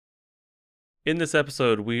In this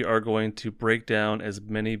episode, we are going to break down as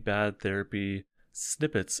many bad therapy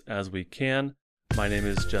snippets as we can. My name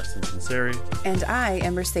is Justin Sinceri. And I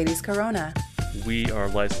am Mercedes Corona. We are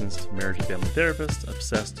licensed marriage and family therapists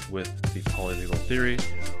obsessed with the polylegal theory.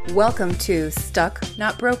 Welcome to Stuck,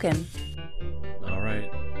 Not Broken. All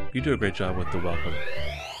right. You do a great job with the welcome.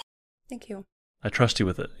 Thank you. I trust you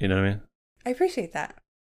with it. You know what I mean? I appreciate that.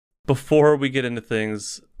 Before we get into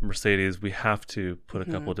things, Mercedes, we have to put a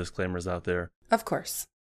couple of disclaimers out there. Of course.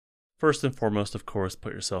 First and foremost, of course,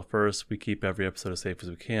 put yourself first. We keep every episode as safe as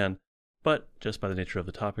we can. But just by the nature of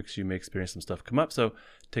the topics, you may experience some stuff come up, so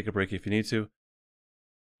take a break if you need to.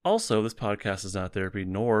 Also, this podcast is not therapy,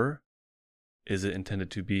 nor is it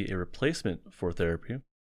intended to be a replacement for therapy.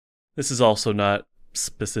 This is also not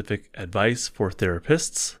specific advice for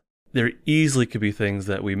therapists. There easily could be things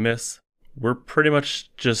that we miss. We're pretty much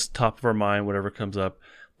just top of our mind, whatever comes up,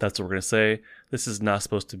 that's what we're going to say. This is not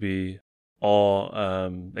supposed to be all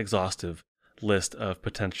exhaustive list of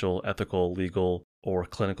potential ethical, legal, or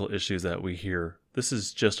clinical issues that we hear. This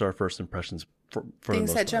is just our first impressions for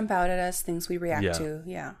things that jump out at us, things we react to.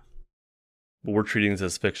 Yeah. But we're treating this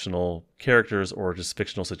as fictional characters or just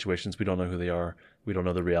fictional situations. We don't know who they are. We don't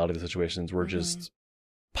know the reality of the situations. We're just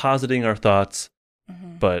positing our thoughts,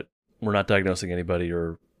 but we're not diagnosing anybody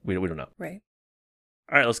or we don't know. Right.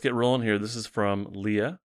 All right, let's get rolling here. This is from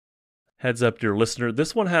Leah. Heads up, dear listener.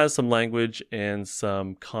 This one has some language and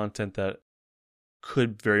some content that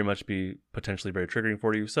could very much be potentially very triggering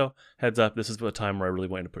for you. So heads up, this is a time where I really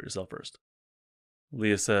want you to put yourself first.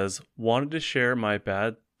 Leah says, wanted to share my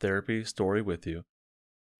bad therapy story with you.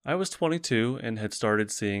 I was 22 and had started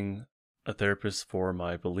seeing a therapist for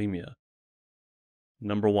my bulimia.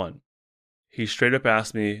 Number 1, he straight up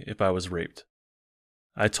asked me if I was raped.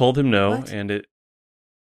 I told him no, What? and it...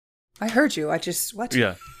 I heard you. What?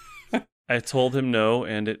 Yeah. I told him no,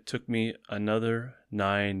 and it took me another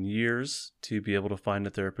 9 years to be able to find a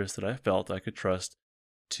therapist that I felt I could trust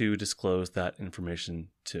to disclose that information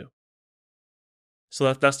to.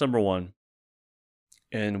 So that's number 1.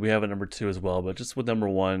 And we have a number 2 as well, but just with number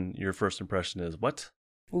 1, your first impression is what?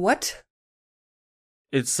 What?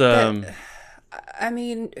 It's I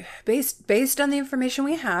mean, based on the information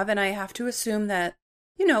we have, and I have to assume that,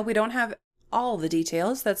 we don't have all the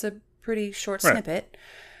details. That's a pretty short snippet.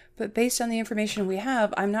 But based on the information we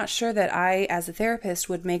have, I'm not sure that I, as a therapist,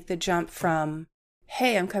 would make the jump from,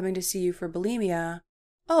 hey, I'm coming to see you for bulimia.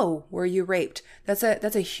 Oh, were you raped? That's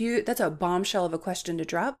a bombshell of a question to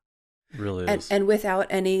drop. Really and, is. and without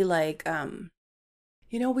any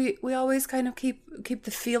we always kind of keep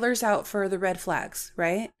the feelers out for the red flags,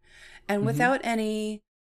 right? And without any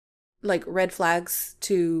red flags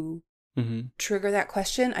to trigger that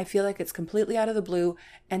question, I feel like it's completely out of the blue,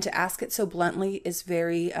 and to ask it so bluntly is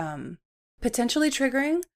very potentially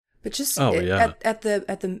triggering, but just at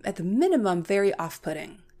the minimum very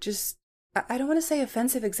off-putting. Just I don't want to say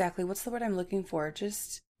offensive exactly. What's the word I'm looking for?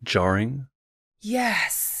 Just jarring?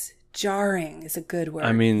 Yes. Jarring is a good word.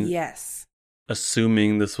 I mean, yes.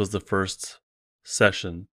 Assuming this was the first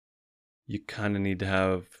session, you kind of need to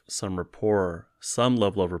have some rapport, some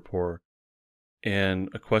level of rapport. And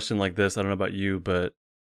a question like this, I don't know about you, but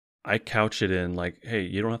I couch it in like, hey,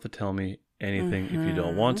 you don't have to tell me anything if you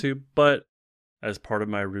don't want to, but as part of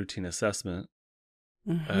my routine assessment,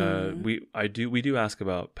 we do ask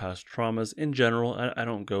about past traumas in general. I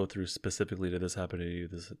don't go through specifically, did this happen to you?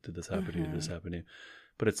 Did this happen to you? Did this happen to you?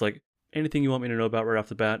 But it's like, anything you want me to know about right off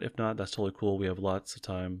the bat? If not, that's totally cool. We have lots of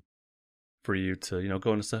time for you to,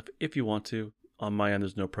 go into stuff if you want to. On my end,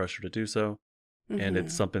 there's no pressure to do so. And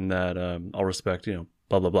it's something that I'll respect,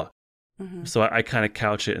 blah, blah, blah. So I kind of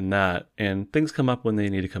couch it in that. And things come up when they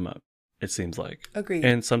need to come up, it seems like. Agreed.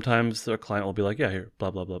 And sometimes the client will be like, yeah, here,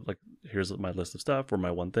 blah, blah, blah. Like, here's my list of stuff or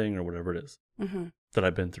my one thing or whatever it is that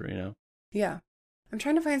I've been through, Yeah. I'm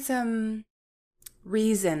trying to find some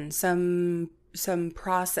reason, some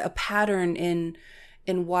process, a pattern in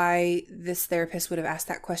why this therapist would have asked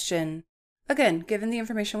that question. Again, given the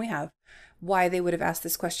information we have, why they would have asked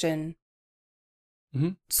this question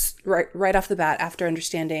right off the bat after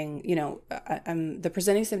understanding, the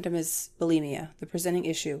presenting symptom is bulimia. The presenting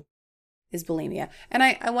issue is bulimia. And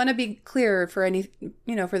I want to be clear for any,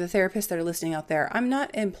 for the therapists that are listening out there. I'm not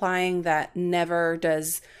implying that never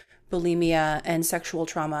does bulimia and sexual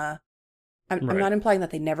trauma. I'm not implying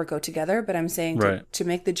that they never go together, but I'm saying to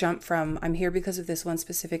make the jump from I'm here because of this one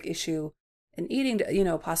specific issue and eating,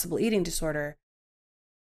 possible eating disorder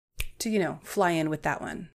to, fly in with that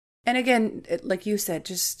one. And again, like you said,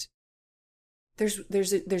 just there's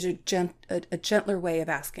a gentler way of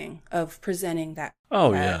asking, of presenting that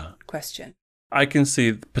question. I can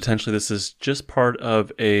see potentially this is just part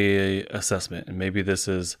of a assessment, and maybe this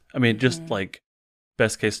is, I mean, just like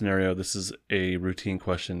best case scenario, this is a routine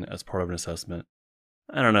question as part of an assessment.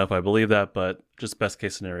 I don't know if I believe that, but just best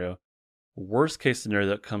case scenario. Worst case scenario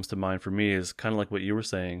that comes to mind for me is kind of like what you were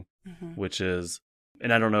saying, which is,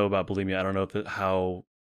 and I don't know about bulimia. I don't know if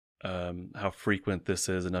how frequent this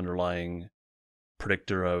is an underlying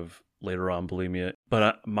predictor of later on bulimia.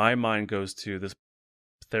 But my mind goes to this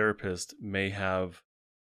therapist may have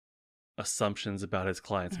assumptions about his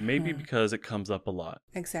clients, maybe because it comes up a lot.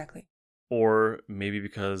 Exactly. Or maybe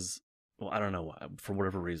because, well, I don't know, for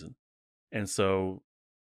whatever reason. And so,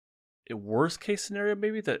 a worst case scenario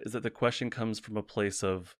maybe that the question comes from a place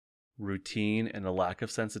of routine and a lack of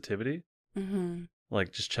sensitivity.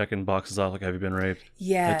 Like just checking boxes off, like, have you been raped?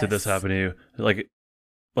 Yes. Like, did this happen to you?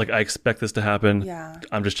 Like I expect this to happen. Yeah.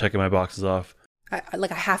 I'm just checking my boxes off. I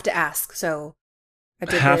have to ask, so I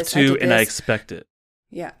did have this, to, I did and I this. expect it.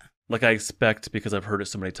 Yeah. Like I expect because I've heard it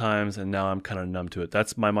so many times, and now I'm kind of numb to it.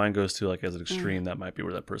 That's my mind goes to, like, as an extreme. That might be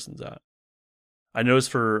where that person's at. I notice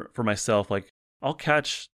for myself, like, I'll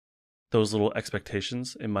catch those little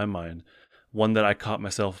expectations in my mind. One that I caught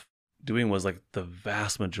myself doing was, like, the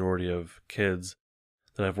vast majority of kids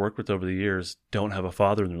that I've worked with over the years don't have a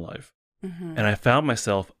father in their life. And I found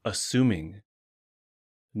myself assuming,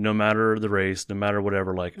 no matter the race, no matter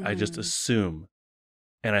whatever, like, I just assume.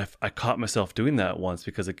 And I caught myself doing that once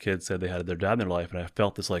because a kid said they had their dad in their life, and I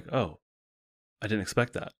felt this, like, oh, I didn't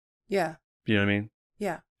expect that. Yeah. You know what I mean?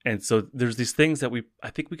 Yeah. And so there's these things that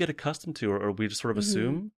I think we get accustomed to, or we just sort of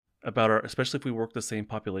assume about especially if we work the same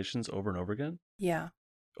populations over and over again. Yeah.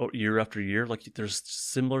 Or year after year, like, there's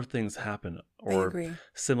similar things happen, I or agree.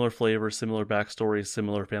 similar flavors, similar backstories,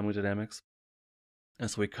 similar family dynamics. And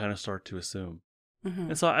so we kind of start to assume.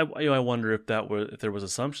 And so I wonder if there was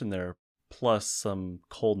assumption there plus some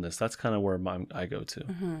coldness. That's kind of where I go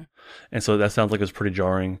to. And so that sounds like it was pretty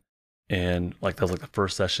jarring, and like that was like the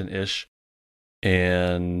first session ish,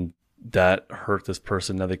 and that hurt this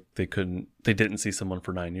person. Now they didn't see someone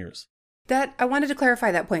for 9 years. That I wanted to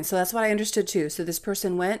clarify that point. So that's what I understood too. So this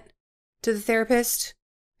person went to the therapist,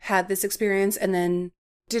 had this experience, and then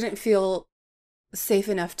didn't feel safe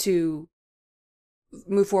enough to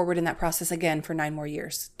move forward in that process again for 9 more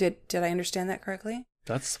years. Did I understand that correctly?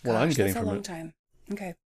 That's what I'm getting from it. That's a long time.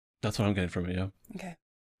 Okay. That's what I'm getting from it, yeah. Okay.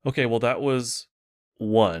 Okay, well, that was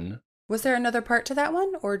one. Was there another part to that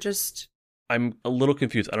one, or just... I'm a little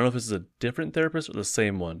confused. I don't know if this is a different therapist or the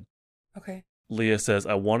same one. Okay. Leah says,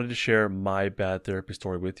 I wanted to share my bad therapy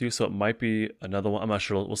story with you. So it might be another one. I'm not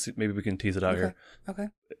sure. We'll see. Maybe we can tease it out here. Okay.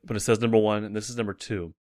 But it says number 1, and this is number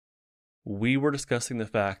 2. We were discussing the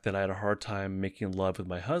fact that I had a hard time making love with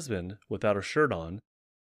my husband without a shirt on.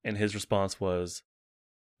 And his response was,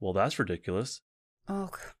 well, that's ridiculous. Oh.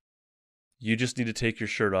 You just need to take your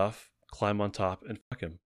shirt off, climb on top, and fuck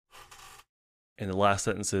him. And the last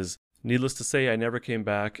sentence is, needless to say, I never came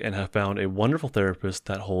back and have found a wonderful therapist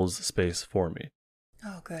that holds space for me.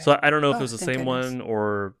 Oh, good. So I don't know if it was the thank same goodness. one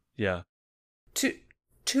or, yeah.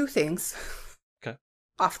 Two things. Okay.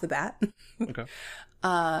 Off the bat. Okay.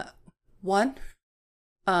 One,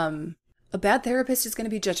 a bad therapist is going to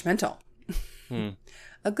be judgmental.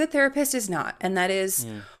 A good therapist is not. And that is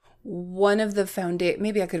one of the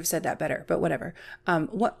maybe I could have said that better, but whatever.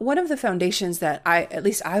 One of the foundations that I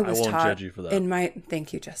was I won't taught judge you for that.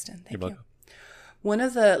 Thank you, Justin. Thank You're you. welcome. One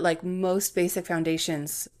of the like most basic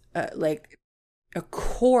foundations, like a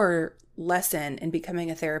core lesson in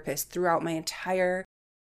becoming a therapist throughout my entire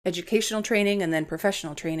educational training and then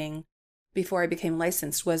professional training before I became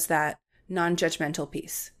licensed, was that non-judgmental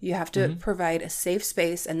piece. You have to provide a safe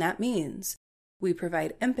space, and that means we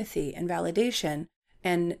provide empathy and validation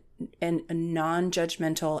and a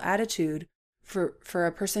non-judgmental attitude for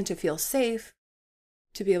a person to feel safe,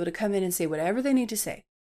 to be able to come in and say whatever they need to say.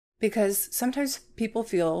 Because sometimes people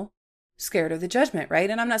feel scared of the judgment, right?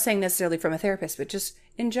 And I'm not saying necessarily from a therapist, but just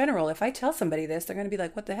in general, if I tell somebody this, they're going to be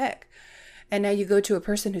like, what the heck? And now you go to a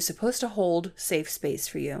person who's supposed to hold safe space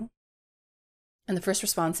for you. And the first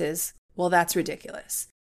response is, well, that's ridiculous.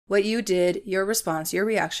 What you did, your response, your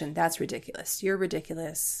reaction, that's ridiculous. You're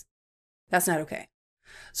ridiculous. That's not okay.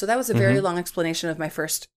 So that was a very long explanation of my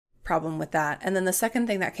first problem with that. And then the second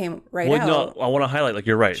thing that came out. No, I want to highlight, like,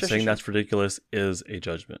 you're right. Sure, Saying sure. that's ridiculous is a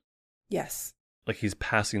judgment. Yes. Like, he's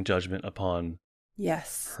passing judgment upon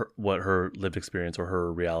Yes. what her lived experience or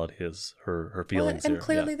her reality is, her feelings. And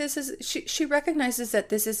clearly this is, she recognizes that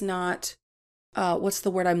this is not, what's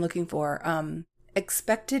the word I'm looking for?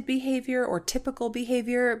 Expected behavior or typical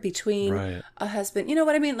behavior between a husband. You know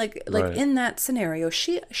what I mean? Like in that scenario,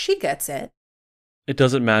 she gets it. It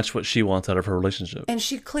doesn't match what she wants out of her relationship. And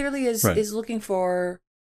she clearly is Right. is looking for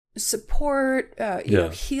support,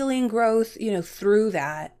 healing, growth, through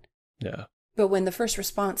that. Yeah. But when the first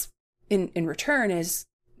response in return is,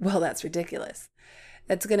 well, that's ridiculous.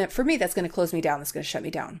 For me, that's gonna close me down. That's gonna shut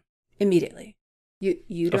me down immediately.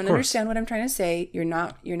 You don't understand what I'm trying to say. You're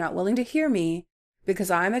not willing to hear me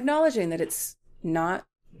because I'm acknowledging that it's not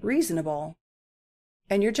reasonable,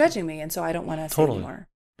 and you're judging me, and so I don't want to say anymore.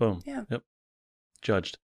 Boom. Yeah. Yep.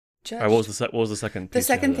 Judged. All right, what was the second piece? The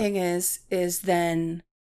second thing is then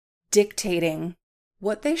dictating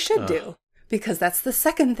what they should do. Because that's the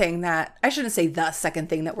second thing that, I shouldn't say the second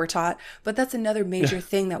thing that we're taught, but that's another major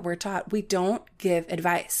thing that we're taught. We don't give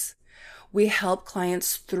advice. We help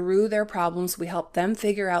clients through their problems. We help them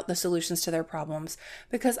figure out the solutions to their problems,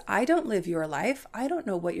 because I don't live your life. I don't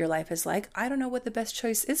know what your life is like. I don't know what the best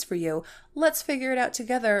choice is for you. Let's figure it out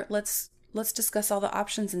together. Let's discuss all the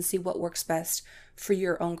options and see what works best for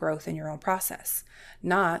your own growth and your own process.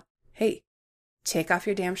 Not, hey, take off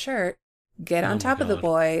your damn shirt, get on top of the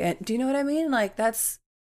boy. And do you know what I mean? Like, that's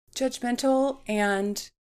judgmental and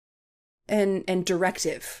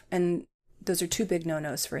directive. And those are two big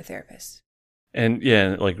no-nos for a therapist. And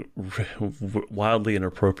yeah, like wildly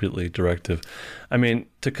inappropriately directive. I mean,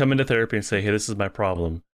 to come into therapy and say, "Hey, this is my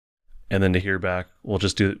problem," and then to hear back, we'll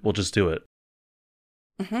just do it.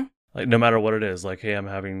 Mm-hmm. Like, no matter what it is, like, "Hey, I'm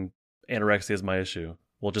having anorexia is my issue.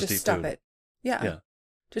 We'll just eat stop food." it. Yeah.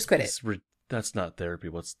 Just quit it. That's not therapy.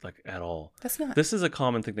 What's like at all? That's not. This is a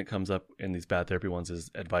common thing that comes up in these bad therapy ones is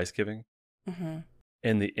advice giving. Mm-hmm.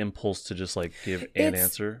 And the impulse to just like give an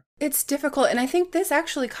answer. It's difficult. And I think this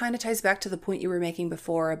actually kind of ties back to the point you were making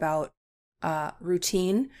before about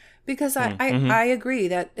routine, because I agree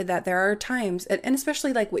that there are times, and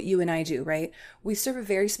especially like what you and I do, right? We serve a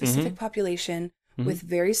very specific population with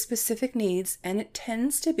very specific needs, and it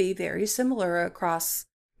tends to be very similar across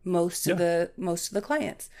most of the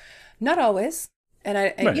clients. Not always. And I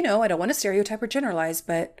don't want to stereotype or generalize,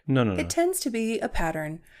 but no. It tends to be a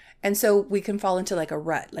pattern. And so we can fall into like a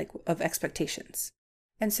rut, like of expectations.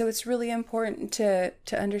 And so it's really important to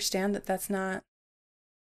understand that that's not,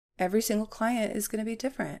 every single client is going to be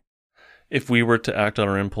different. If we were to act on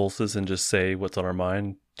our impulses and just say what's on our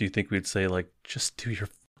mind, do you think we'd say like, just do your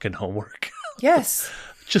fucking homework? Yes.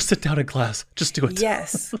 Just sit down in class. Just do it.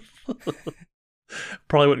 Yes.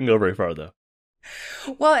 Probably wouldn't go very far though.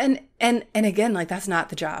 Well, and again, like, that's not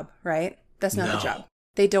the job, right? That's not the job.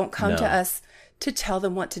 They don't come to us to tell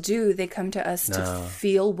them what to do. They come to us to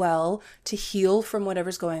feel well, to heal from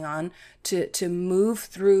whatever's going on, to move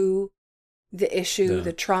through the issue,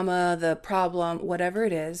 the trauma, the problem, whatever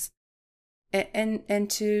it is, and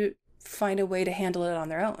to find a way to handle it on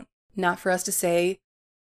their own. Not for us to say,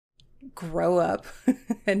 grow up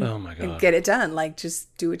and get it done. Like,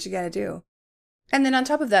 just do what you got to do. And then on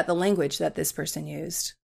top of that, the language that this person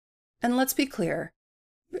used. And let's be clear,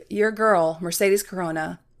 your girl, Mercedes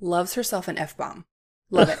Corona, loves herself an F-bomb.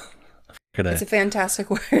 Love it. It's a fantastic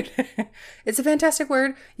word. It's a fantastic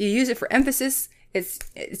word. You use it for emphasis. It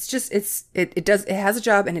has a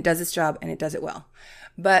job, and it does its job, and it does it well.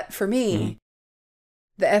 But for me,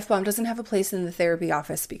 the F-bomb doesn't have a place in the therapy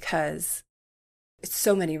office because it's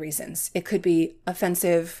so many reasons. It could be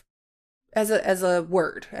offensive as a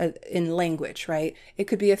word in language, right? It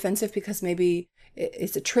could be offensive because maybe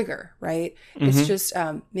it's a trigger, right? It's just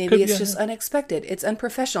just unexpected. It's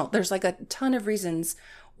unprofessional. There's like a ton of reasons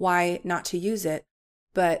why not to use it.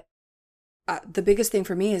 But the biggest thing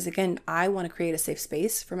for me is, again, I want to create a safe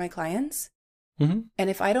space for my clients. And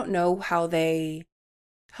if I don't know how they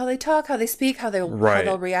talk, how they speak, how they'll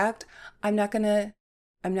react, I'm not gonna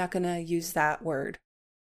use that word.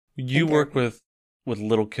 You work with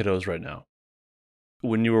little kiddos right now.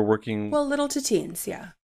 When you were working, little to teens,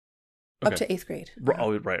 up to 8th grade.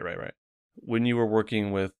 Oh, right. When you were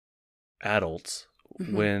working with adults,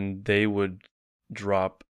 when they would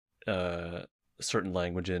drop certain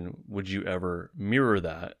language in, would you ever mirror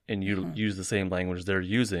that and you use the same language they're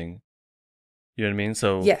using? You know what I mean?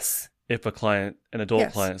 So yes, if an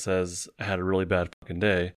adult client says, "I had a really bad fucking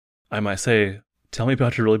day," I might say, "Tell me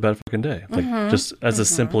about your really bad fucking day." Like, just as a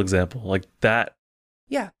simple example, like that.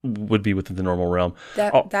 Would be within the normal realm.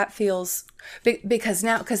 That feels,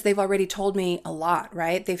 because they've already told me a lot,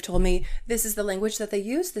 right? They've told me this is the language that they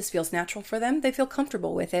use. This feels natural for them. They feel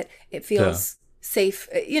comfortable with it. It feels safe.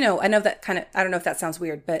 I know that I don't know if that sounds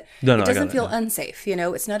weird, but it doesn't feel unsafe.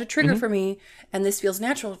 It's not a trigger for me, and this feels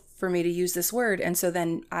natural for me to use this word. And so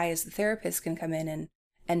then I, as the therapist, can come in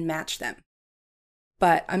and match them.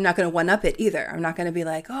 But I'm not going to one-up it either. I'm not going to be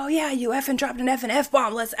like, "Oh yeah, you effing dropped an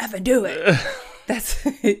F-bomb. Let's effing do it." That's,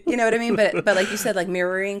 you know what I mean? But like you said, like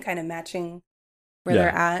mirroring, kind of matching where Yeah.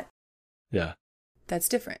 they're at, Yeah. that's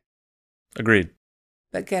different. Agreed.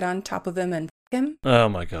 But get on top of him and f him. Oh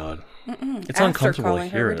my God. Mm-mm. It's After uncomfortable to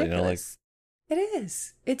calling her hear it, you know, like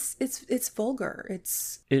ridiculous. It is. It's vulgar.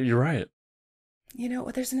 you're right. You know,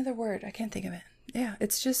 there's another word. I can't think of it. Yeah,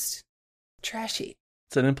 it's just trashy.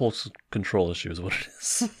 It's an impulse control issue is what it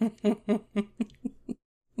is.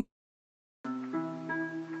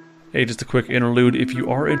 Hey, just a quick interlude. If you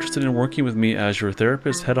are interested in working with me as your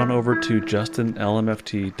therapist, head on over to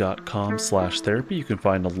justinlmft.com/therapy. You can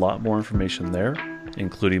find a lot more information there,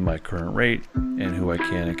 including my current rate and who I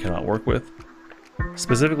can and cannot work with.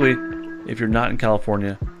 Specifically, if you're not in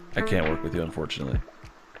California, I can't work with you, unfortunately.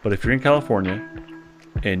 But if you're in California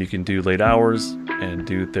and you can do late hours and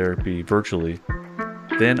do therapy virtually,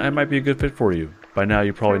 then I might be a good fit for you. By now,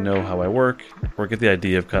 you probably know how I work or get the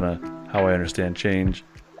idea of kind of how I understand change,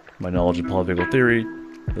 my knowledge of polyvagal theory,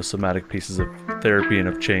 the somatic pieces of therapy and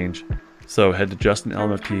of change. So head to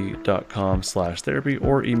justinlmft.com/therapy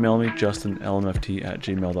or email me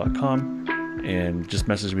justinlmft@gmail.com and just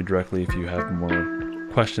message me directly if you have more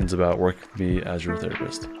questions about working with me as your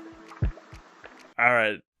therapist. All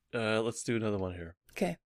right, let's do another one here.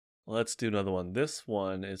 Okay. Let's do another one. This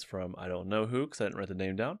one is from I don't know who because I didn't write the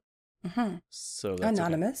name down. Mm-hmm. So that's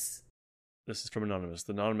Anonymous. Okay. This is from Anonymous.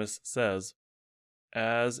 The Anonymous says,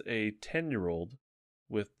 as a 10-year-old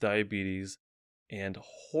with diabetes and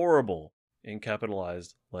horrible, in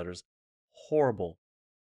capitalized letters, horrible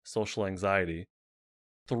social anxiety,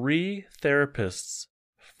 3 therapists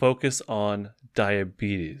focus on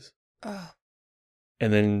diabetes. Oh.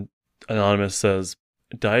 And then Anonymous says,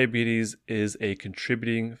 diabetes is a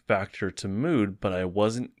contributing factor to mood, but I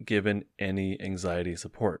wasn't given any anxiety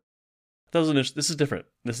support. This is different.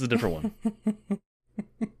 This is a different one. Do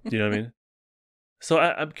you know what I mean? So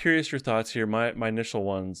I'm curious your thoughts here. My initial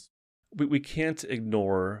ones, we can't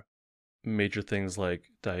ignore major things like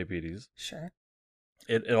diabetes. Sure.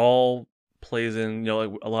 It all plays in,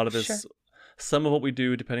 like a lot of this, Sure. some of what we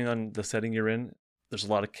do, depending on the setting you're in, there's a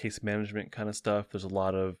lot of case management kind of stuff. There's a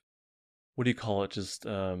lot of, what do you call it? Just,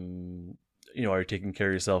 are you taking care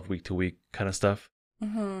of yourself week to week kind of stuff?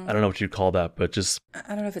 Mm-hmm. I don't know what you'd call that, but just...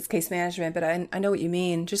 I don't know if it's case management, but I know what you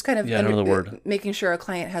mean. Just kind of I don't know the word. Making sure a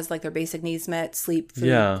client has like their basic needs met, sleep,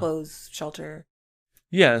 food, clothes, shelter.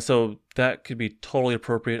 Yeah, so that could be totally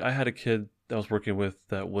appropriate. I had a kid that I was working with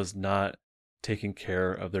that was not taking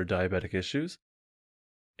care of their diabetic issues.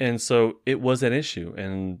 And so it was an issue.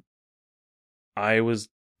 And I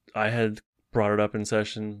had brought it up in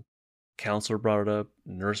session, counselor brought it up,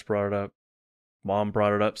 nurse brought it up, mom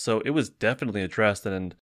brought it up. So it was definitely addressed.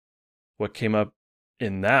 And what came up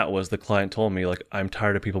in that was the client told me, like, I'm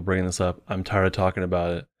tired of people bringing this up. I'm tired of talking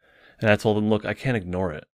about it. And I told them, look, I can't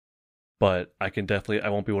ignore it, but I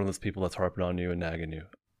won't be one of those people that's harping on you and nagging you.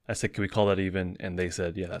 I said, can we call that even? And they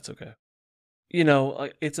said, yeah, that's okay.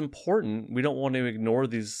 It's important. We don't want to ignore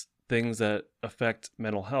these things that affect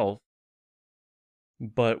mental health,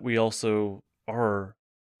 but we also are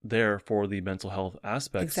there for the mental health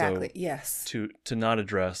aspect. Exactly. So yes. To not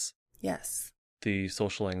address the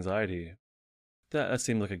social anxiety, that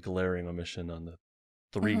seemed like a glaring omission on the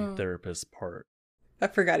 3 therapists' part. I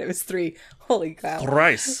forgot it was 3. Holy cow!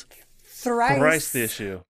 Thrice the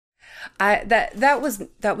issue. That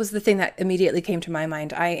was the thing that immediately came to my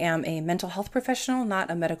mind. I am a mental health professional, not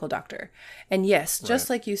a medical doctor. And yes, just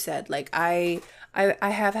like you said, like I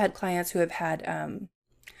have had clients who have had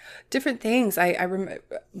different things. I remember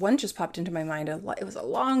one just popped into my mind. It was a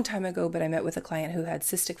long time ago, but I met with a client who had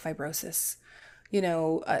cystic fibrosis.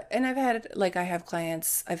 And I've had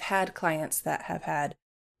clients that have had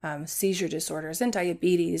seizure disorders and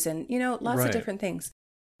diabetes and lots of different things.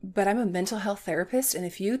 But I'm a mental health therapist, and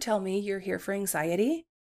if you tell me you're here for anxiety,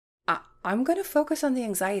 I'm going to focus on the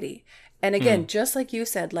anxiety. And again, just like you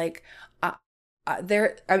said, like I'm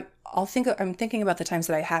thinking about the times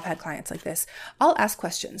that I have had clients like this. I'll ask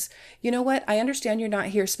questions. You know what? I understand you're not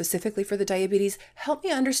here specifically for the diabetes. Help me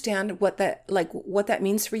understand what that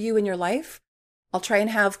means for you in your life. I'll try and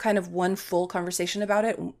have kind of one full conversation about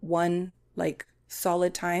it, one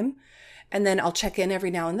solid time, and then I'll check in every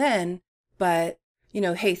now and then. But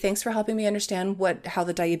hey, thanks for helping me understand how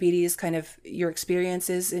the diabetes kind of your experience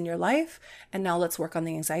is in your life. And now let's work on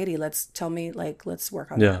the anxiety. Let's work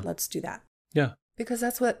on that. Let's do that. Yeah. Because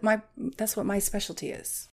that's what my specialty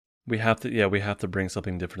is. We have to bring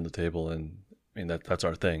something different to the table. And that's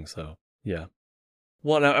our thing. So yeah.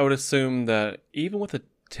 Well, I would assume that even with a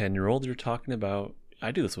 10-year-old you're talking about,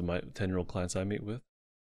 I do this with my 10-year-old clients I meet with.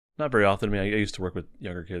 Not very often. I used to work with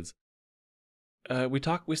younger kids. We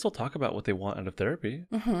still talk about what they want out of therapy.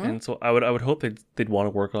 And so I would hope they'd want to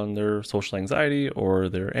work on their social anxiety or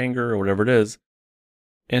their anger or whatever it is.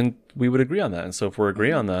 And we would agree on that. And so if we're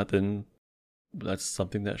agreeing on Mhm. that, then that's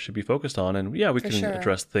something that should be focused on. And yeah, we For can sure.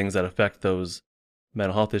 address things that affect those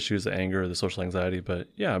mental health issues, the anger, the social anxiety. But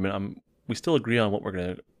yeah, I mean, we still agree on what we're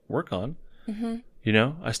going to work on. Mm-hmm. You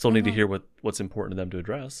know, I still need to Mhm. hear what's important to them to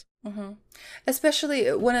address. Mm-hmm.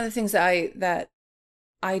 Especially one of the things that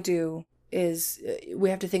I do is we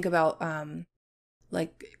have to think about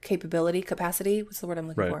like capacity. What's the word I'm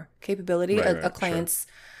looking Right. for? Capability, Right, a sure. client's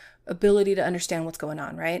ability to understand what's going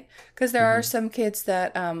on, right? Because there are Mhm. some kids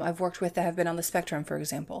that I've worked with that have been on the spectrum, for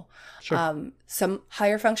example. Sure. Some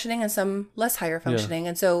higher functioning and some less higher Yeah. functioning.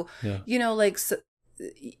 And so, Yeah. like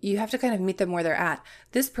you have to kind of meet them where they're at.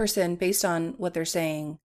 This person, based on what they're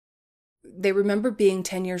saying, they remember being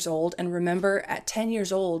 10 years old and remember at 10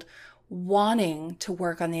 years old wanting to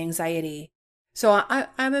work on the anxiety. So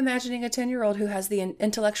I'm imagining a 10-year-old who has the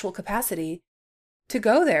intellectual capacity to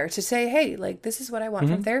go there to say, hey, like, this is what I want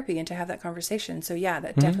from Mhm. therapy, and to have that conversation. So yeah,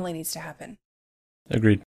 that Mhm. definitely needs to happen.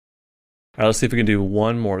 Agreed. All right, let's see if we can do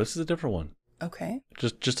one more. This is a different one. Okay.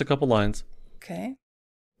 Just a couple lines. Okay.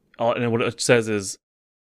 And what it says is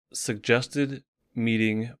suggested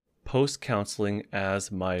meeting post counseling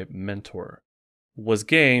as my mentor. Was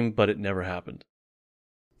game, but it never happened.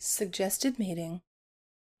 Suggested meeting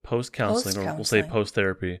Post counseling, or we'll say Post-counseling. post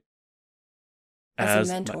therapy, as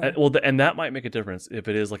a mentor. and that might make a difference if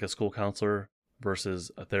it is like a school counselor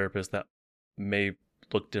versus a therapist. That may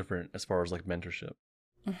look different as far as like mentorship.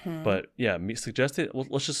 Mhm. But yeah, suggested. Well,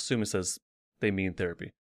 let's just assume it says they mean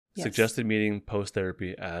therapy. Yes. Suggested meeting post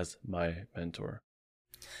therapy as my mentor.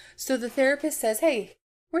 So the therapist says, hey,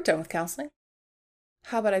 we're done with counseling.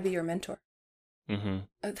 How about I be your mentor? Mm-hmm.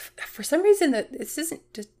 For some reason,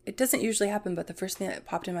 it doesn't usually happen, but the first thing that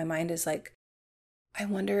popped in my mind is like, I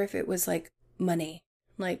wonder if it was like money,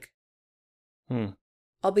 like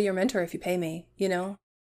I'll be your mentor if you pay me,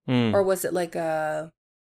 or was it like I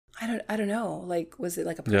don't know, like was it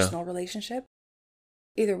like a personal relationship?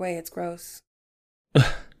 Either way, it's gross.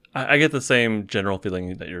 I get the same general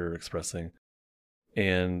feeling that you're expressing,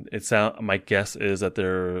 and my guess is that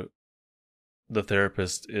the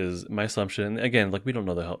therapist is, my assumption, again, like we don't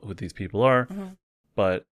know who these people are, Mm-hmm.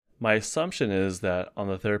 but my assumption is that on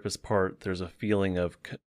the therapist's part, there's a feeling of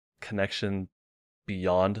connection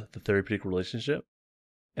beyond the therapeutic relationship,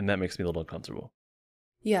 and that makes me a little uncomfortable.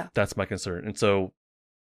 Yeah. That's my concern. And so,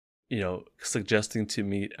 suggesting to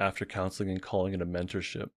meet after counseling and calling it a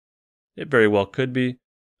mentorship, it very well could be.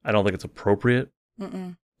 I don't think it's appropriate.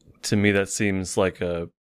 Mm-mm. To me, that seems like a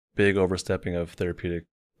big overstepping of therapeutic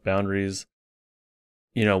boundaries.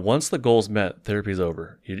 Once the goal's met, therapy's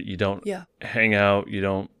over. You don't hang out.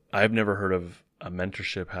 I've never heard of a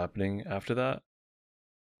mentorship happening after that.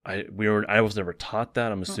 I was never taught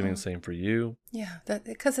that. I'm assuming the same for you. Yeah,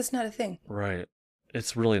 because it's not a thing. Right.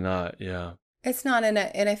 It's really not. Yeah. It's not, and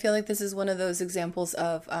I feel like this is one of those examples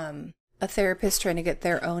of a therapist trying to get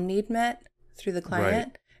their own need met through the client,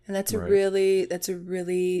 Right. and that's a really I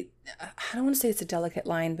don't want to say it's a delicate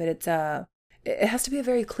line, but it has to be a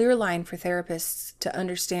very clear line for therapists to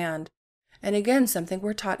understand. And again, something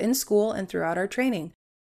we're taught in school and throughout our training.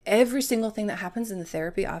 Every single thing that happens in the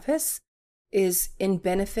therapy office is in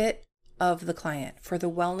benefit of the client, for the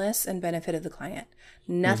wellness and benefit of the client.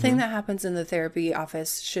 Nothing that happens in the therapy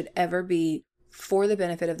office should ever be for the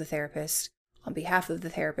benefit of the therapist, on behalf of the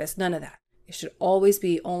therapist. None of that. It should always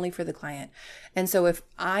be only for the client. And so if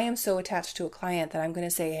I am so attached to a client that I'm going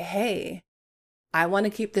to say, hey, I want to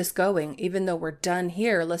keep this going, even though we're done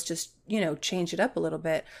here, let's just, change it up a little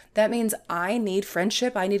bit. That means I need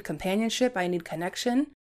friendship, I need companionship, I need connection,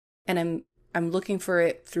 and I'm looking for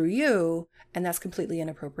it through you, and that's completely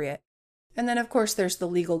inappropriate. And then, of course, there's the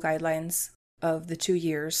legal guidelines of the 2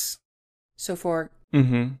 years. So for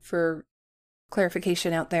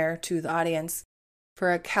clarification out there to the audience,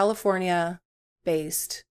 for a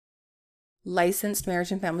California-based licensed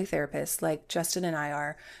marriage and family therapist like Justin and I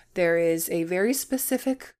are, there is a very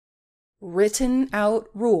specific written out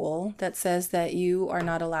rule that says that you are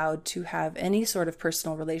not allowed to have any sort of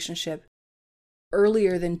personal relationship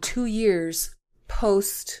earlier than 2 years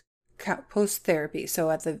post therapy.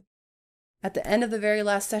 So at the end of the very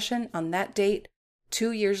last session, on that date,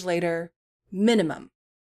 2 years later, minimum,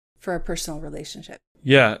 for a personal relationship.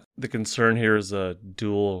 Yeah, the concern here is a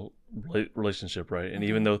dual relationship, right? And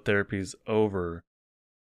even though therapy's over,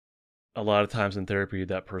 a lot of times in therapy,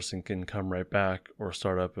 that person can come right back or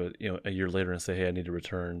start up a year later and say, hey, I need to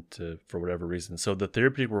return for whatever reason. So the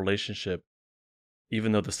therapeutic relationship,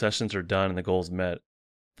 even though the sessions are done and the goal's met,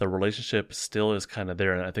 the relationship still is kind of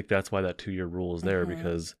there. And I think that's why that 2-year rule is there,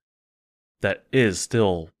 because that is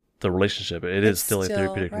still the relationship. It's still a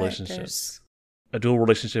therapeutic relationship. A dual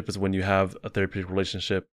relationship is when you have a therapeutic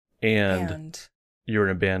relationship and you're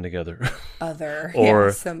in a band together.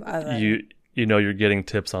 Or some other. You're getting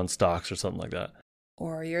tips on stocks or something like that.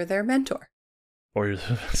 Or you're their mentor.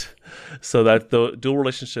 So that the dual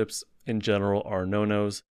relationships in general are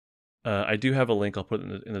no-nos. I do have a link. I'll put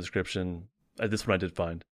it in the description. This one I did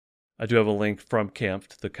find. I do have a link from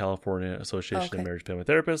CAMFT, the California Association of Marriage and Family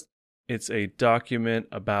Therapists. It's a document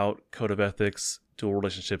about code of ethics, dual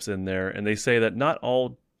relationships in there. And they say that not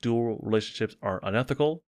all dual relationships are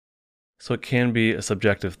unethical. So it can be a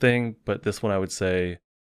subjective thing, but this one I would say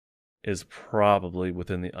is probably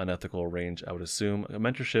within the unethical range. I would assume a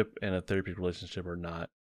mentorship and a therapeutic relationship are not.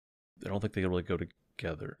 I don't think they really go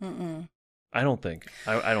together. Mm-mm. I don't think.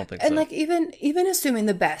 I don't think and so. Like even assuming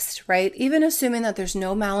the best, right? Even assuming that there's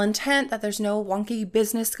no malintent, that there's no wonky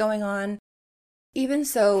business going on. Even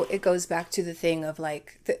so, it goes back to the thing of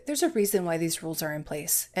like, there's a reason why these rules are in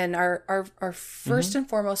place. And our first and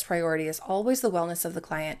foremost priority is always the wellness of the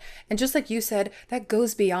client. And just like you said, that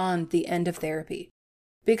goes beyond the end of therapy.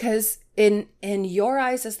 Because in your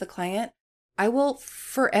eyes as the client, I will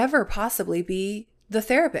forever possibly be the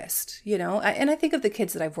therapist, and I think of the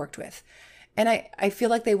kids that I've worked with. And I feel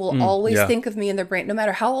like they will always think of me in their brain, no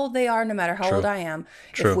matter how old they are, no matter how old I am.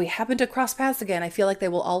 True. If we happen to cross paths again, I feel like they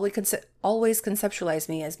will always conceptualize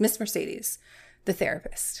me as Miss Mercedes, the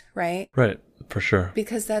therapist, right? Right, for sure.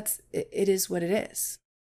 Because it is what it is.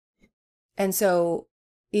 And so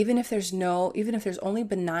even if there's only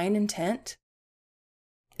benign intent,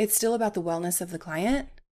 it's still about the wellness of the client.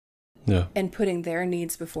 Yeah. And putting their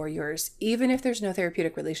needs before yours, even if there's no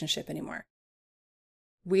therapeutic relationship anymore.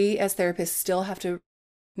 We as therapists still have to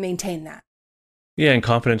maintain that. Yeah, and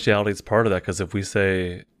confidentiality is part of that, because if we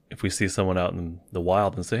see someone out in the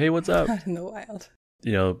wild and say, "Hey, what's up?" Out in the wild.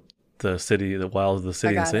 The wild of the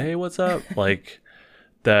city, and say, "Hey, what's up?" Like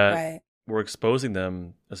that. Right. We're exposing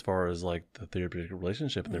them as far as like the therapeutic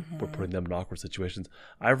relationship, and we're putting them in awkward situations.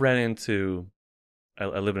 I've ran into. I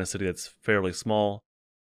live in a city that's fairly small,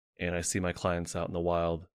 and I see my clients out in the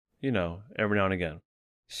wild, every now and again.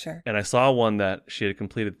 Sure. And I saw one that she had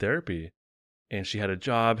completed therapy, and she had a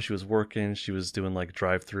job, she was working, she was doing like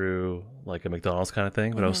drive-through, like a McDonald's kind of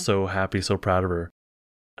thing. But I was so happy, so proud of her.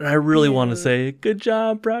 And I really wanted to say, "Good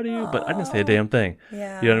job, proud of you," but I didn't say a damn thing.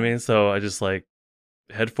 Yeah. You know what I mean? So I just like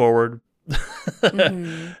head forward.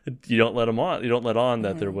 You don't let them on. You don't let on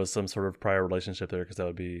that there was some sort of prior relationship there, because that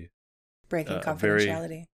would be breaking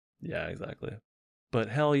confidentiality. Yeah, exactly. But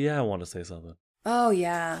hell yeah, I want to say something. Oh,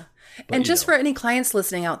 yeah. And just for any clients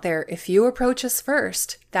listening out there, if you approach us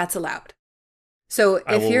first, that's allowed. So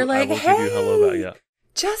if you're like, "Hey,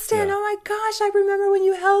 Justin, oh my gosh, I remember when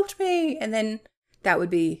you helped me." And then that would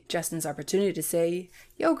be Justin's opportunity to say,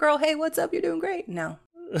 "Yo, girl, hey, what's up? You're doing great." No,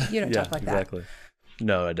 you don't talk like exactly. that.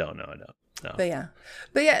 No, I don't. No. But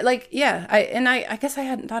yeah, I guess I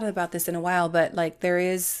hadn't thought about this in a while, but like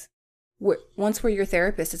once we're your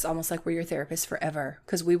therapist, it's almost like we're your therapist forever,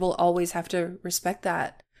 because we will always have to respect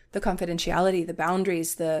that, the confidentiality, the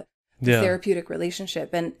boundaries, the therapeutic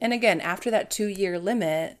relationship. And again, after that 2-year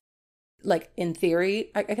limit, like in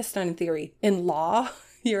theory, I guess not in theory, in law,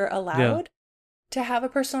 you're allowed to have a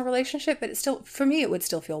personal relationship, but for me, it would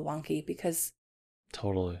still feel wonky, because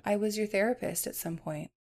totally, I was your therapist at some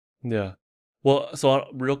point. Yeah. Well, so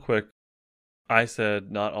real quick, I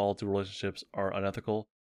said not all dual relationships are unethical.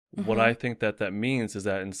 What I think that means is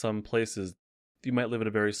that in some places, you might live in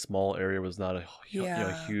a very small area where there's not a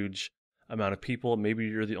huge amount of people. Maybe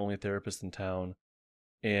you're the only therapist in town,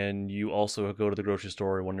 and you also go to the grocery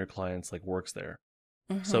store, and one of your clients like works there.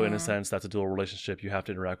 So in a sense, that's a dual relationship. You have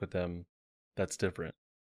to interact with them. That's different.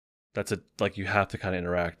 You have to kind of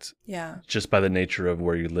interact. Yeah. Just by the nature of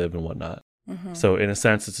where you live and whatnot. So in a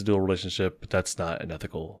sense, it's a dual relationship, but that's not an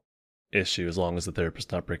ethical issue as long as the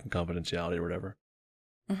therapist's not breaking confidentiality or whatever.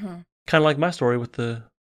 Kind of like my story with the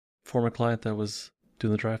former client that was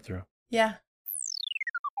doing the drive-thru. Yeah.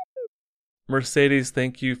 Mercedes,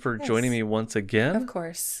 thank you for joining me once again. Of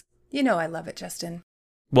course. I love it, Justin.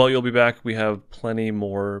 Well, you'll be back. We have plenty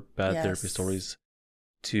more bad therapy stories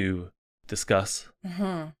to discuss.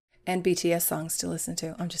 And BTS songs to listen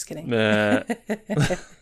to. I'm just kidding.